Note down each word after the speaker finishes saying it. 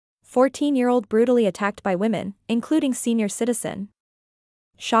14-year-old brutally attacked by women, including senior citizen.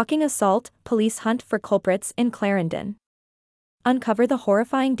 Shocking assault, police hunt for culprits in Clarendon. Uncover the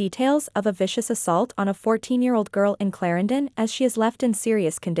horrifying details of a vicious assault on a 14-year-old girl in Clarendon as she is left in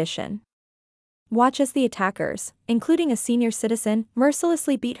serious condition. Watch as the attackers, including a senior citizen,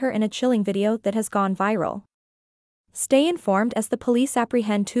 mercilessly beat her in a chilling video that has gone viral. Stay informed as the police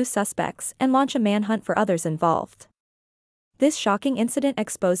apprehend 2 suspects and launch a manhunt for others involved. This shocking incident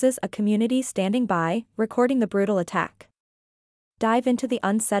exposes a community standing by, recording the brutal attack. Dive into the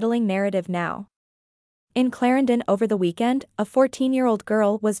unsettling narrative now. In Clarendon over the weekend, a 14-year-old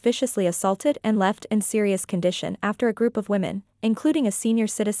girl was viciously assaulted and left in serious condition after a group of women, including a senior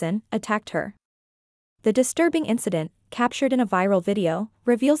citizen, attacked her. The disturbing incident, captured in a viral video,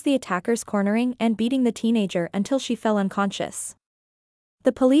 reveals the attackers cornering and beating the teenager until she fell unconscious.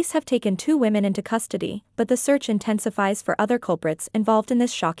 The police have taken 2 women into custody, but the search intensifies for other culprits involved in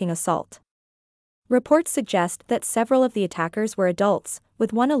this shocking assault. Reports suggest that several of the attackers were adults,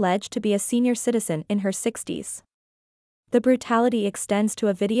 with one alleged to be a senior citizen in her 60s. The brutality extends to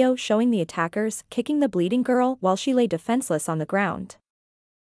a video showing the attackers kicking the bleeding girl while she lay defenseless on the ground.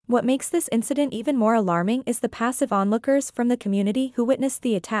 What makes this incident even more alarming is the passive onlookers from the community who witnessed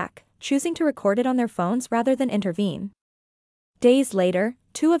the attack, choosing to record it on their phones rather than intervene. Days later,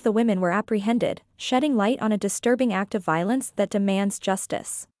 2 of the women were apprehended, shedding light on a disturbing act of violence that demands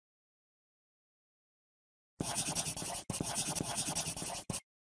justice.